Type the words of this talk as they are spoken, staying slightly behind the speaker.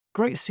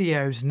Great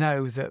CEOs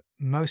know that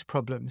most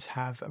problems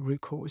have a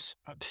root cause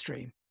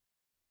upstream.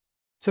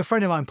 So a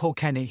friend of mine, Paul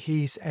Kenny,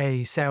 he's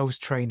a sales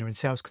trainer and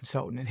sales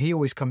consultant, and he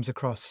always comes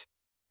across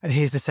and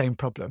hears the same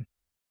problem.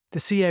 The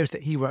CEOs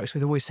that he works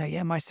with always say,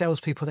 yeah, my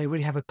salespeople, they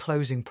really have a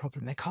closing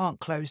problem. They can't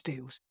close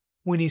deals.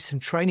 We need some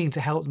training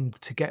to help them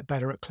to get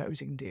better at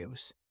closing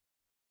deals.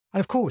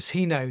 And of course,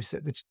 he knows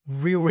that the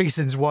real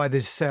reasons why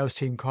this sales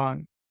team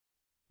can't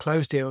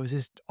close deals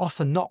is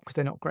often not because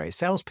they're not great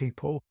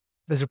salespeople.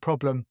 There's a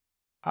problem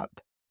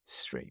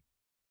upstream.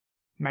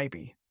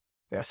 Maybe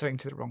they are selling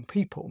to the wrong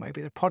people.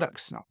 Maybe the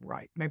product's not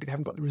right. Maybe they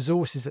haven't got the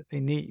resources that they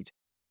need.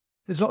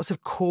 There's lots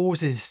of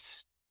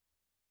causes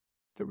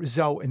that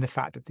result in the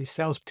fact that the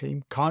sales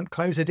team can't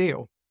close a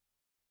deal.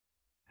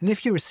 And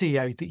if you're a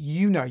CEO, that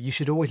you know you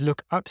should always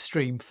look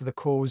upstream for the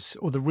cause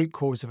or the root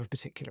cause of a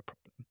particular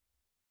problem.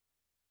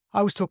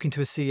 I was talking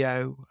to a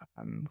CEO,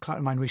 client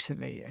of mine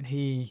recently, and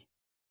he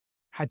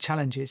had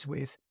challenges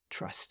with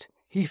trust.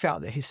 He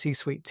felt that his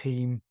C-suite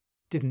team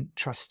didn't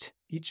trust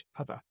each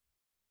other.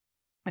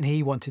 And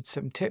he wanted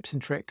some tips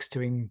and tricks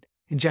to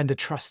engender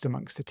trust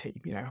amongst the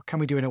team. You know, can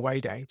we do an away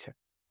day to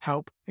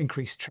help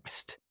increase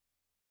trust?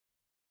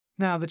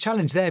 Now, the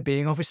challenge there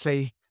being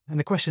obviously, and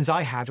the questions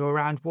I had were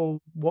around, well,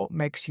 what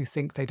makes you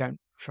think they don't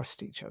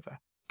trust each other?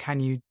 Can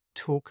you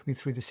talk me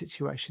through the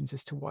situations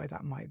as to why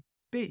that might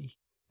be?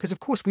 Because of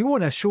course we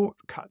want a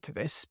shortcut to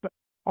this, but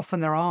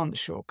often there aren't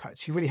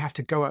shortcuts. You really have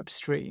to go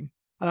upstream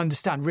and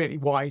understand really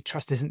why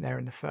trust isn't there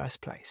in the first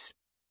place.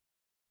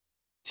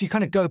 So you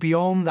kind of go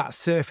beyond that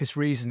surface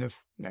reason of,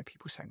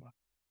 people saying, well,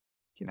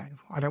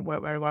 I don't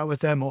work very well with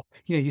them, or,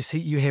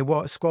 you hear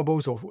what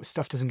squabbles or what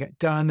stuff doesn't get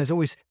done. There's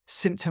always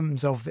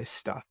symptoms of this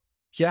stuff.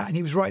 Yeah. And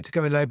he was right to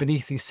go low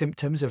beneath these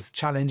symptoms of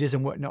challenges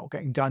and what not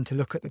getting done to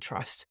look at the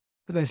trust,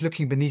 but then it's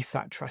looking beneath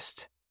that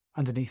trust,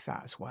 underneath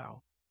that as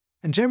well.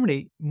 And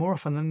generally, more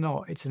often than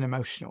not, it's an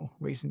emotional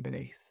reason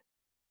beneath.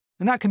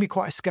 And that can be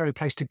quite a scary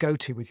place to go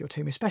to with your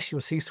team, especially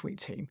your C-suite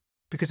team,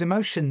 because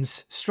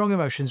emotions, strong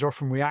emotions are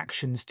often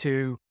reactions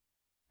to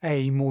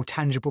a more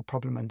tangible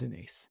problem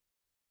underneath.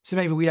 So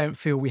maybe we don't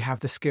feel we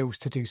have the skills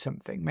to do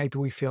something. Maybe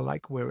we feel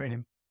like we're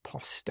an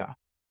imposter.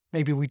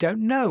 Maybe we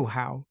don't know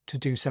how to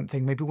do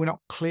something. Maybe we're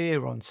not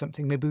clear on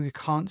something. Maybe we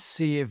can't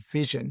see a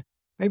vision.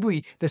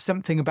 Maybe there's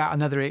something about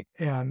another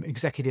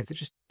executive that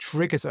just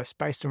triggers us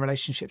based on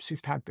relationships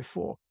we've had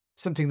before.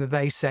 Something that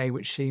they say,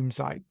 which seems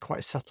like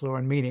quite subtle or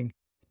unmeaning,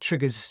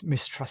 triggers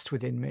mistrust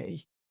within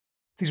me.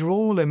 These are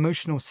all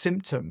emotional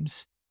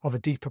symptoms of a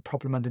deeper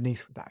problem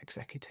underneath with that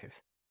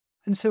executive.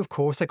 And so, of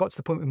course, I got to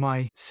the point with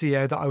my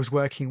CEO that I was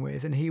working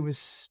with, and he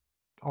was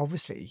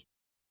obviously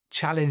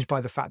challenged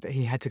by the fact that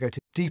he had to go to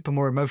deeper,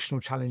 more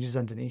emotional challenges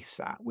underneath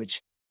that,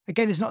 which,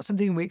 again, is not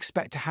something we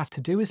expect to have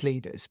to do as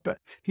leaders. But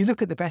if you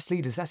look at the best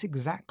leaders, that's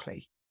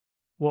exactly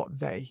what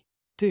they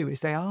do, is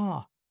they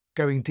are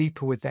going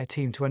deeper with their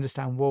team to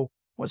understand, well,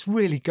 what's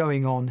really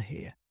going on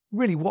here?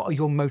 Really, what are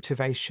your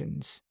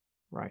motivations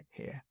right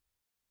here?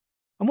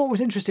 And what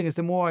was interesting is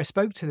the more I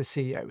spoke to the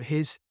CEO,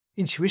 his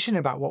intuition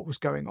about what was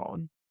going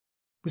on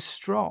was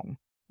strong.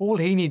 All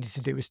he needed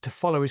to do is to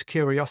follow his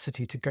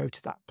curiosity to go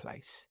to that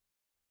place.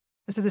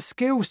 And so the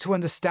skills to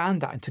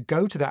understand that and to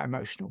go to that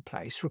emotional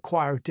place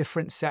require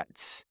a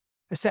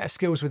set of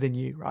skills within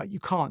you, right? You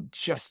can't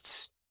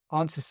just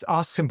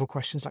ask simple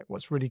questions like,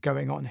 what's really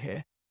going on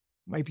here?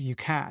 Maybe you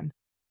can.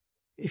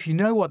 If you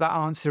know what that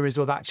answer is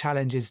or that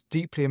challenge is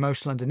deeply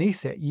emotional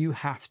underneath it, you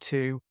have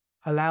to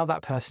allow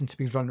that person to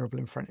be vulnerable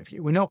in front of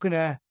you.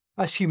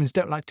 Us humans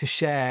don't like to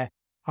share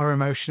our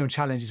emotional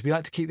challenges. We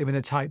like to keep them in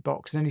a tight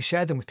box and only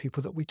share them with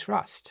people that we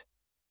trust.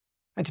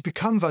 And to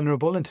become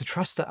vulnerable and to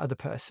trust that other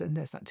person,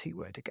 there's that T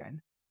word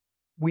again,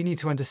 we need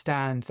to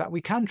understand that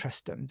we can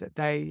trust them, that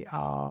they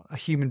are a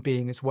human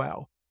being as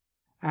well.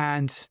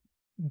 And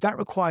that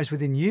requires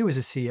within you as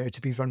a CEO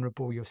to be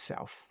vulnerable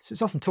yourself. So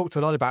it's often talked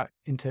a lot about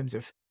in terms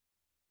of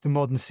the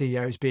modern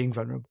CEOs being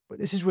vulnerable, but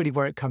this is really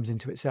where it comes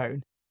into its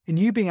own. In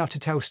you being able to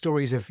tell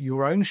stories of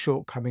your own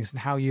shortcomings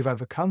and how you've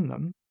overcome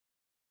them,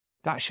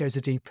 that shows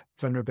a deep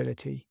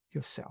vulnerability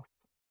yourself.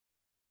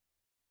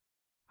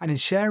 And in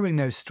sharing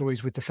those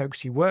stories with the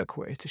folks you work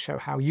with to show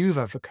how you've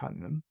overcome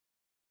them,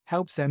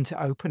 helps them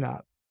to open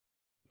up,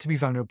 to be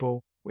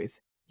vulnerable with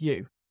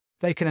you.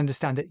 They can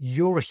understand that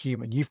you're a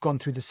human. You've gone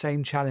through the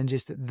same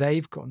challenges that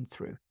they've gone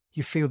through.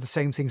 You feel the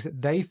same things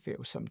that they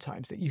feel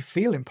sometimes, that you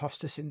feel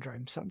imposter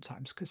syndrome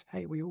sometimes, because,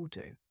 hey, we all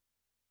do.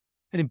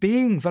 And in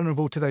being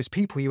vulnerable to those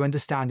people, you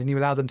understand and you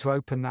allow them to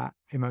open that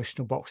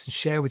emotional box and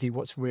share with you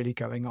what's really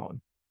going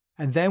on.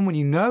 And then when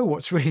you know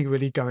what's really,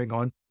 really going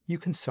on, you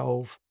can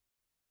solve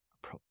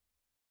a problem.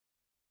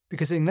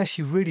 Because unless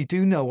you really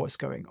do know what's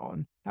going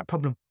on, that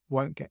problem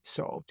won't get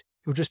solved.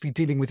 You'll just be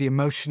dealing with the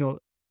emotional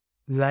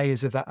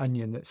layers of that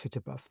onion that sit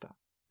above that,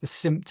 the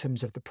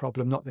symptoms of the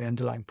problem, not the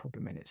underlying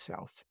problem in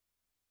itself.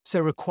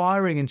 So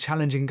requiring and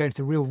challenging and going to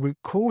the real root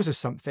cause of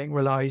something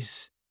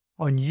relies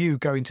on you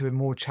going to a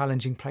more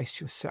challenging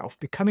place yourself,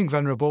 becoming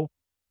vulnerable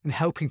and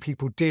helping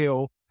people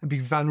deal and be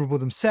vulnerable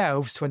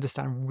themselves to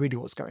understand really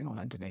what's going on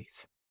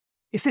underneath.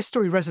 If this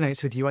story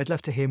resonates with you, I'd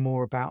love to hear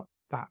more about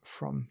that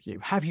from you.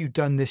 Have you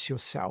done this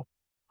yourself?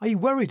 Are you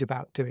worried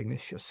about doing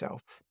this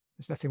yourself?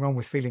 There's nothing wrong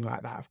with feeling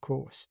like that, of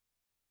course.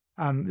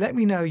 Let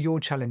me know your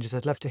challenges.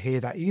 I'd love to hear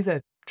that.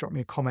 Either drop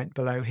me a comment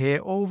below here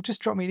or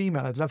just drop me an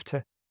email. I'd love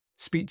to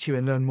speak to you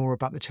and learn more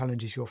about the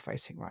challenges you're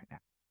facing right now.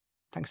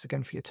 Thanks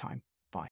again for your time.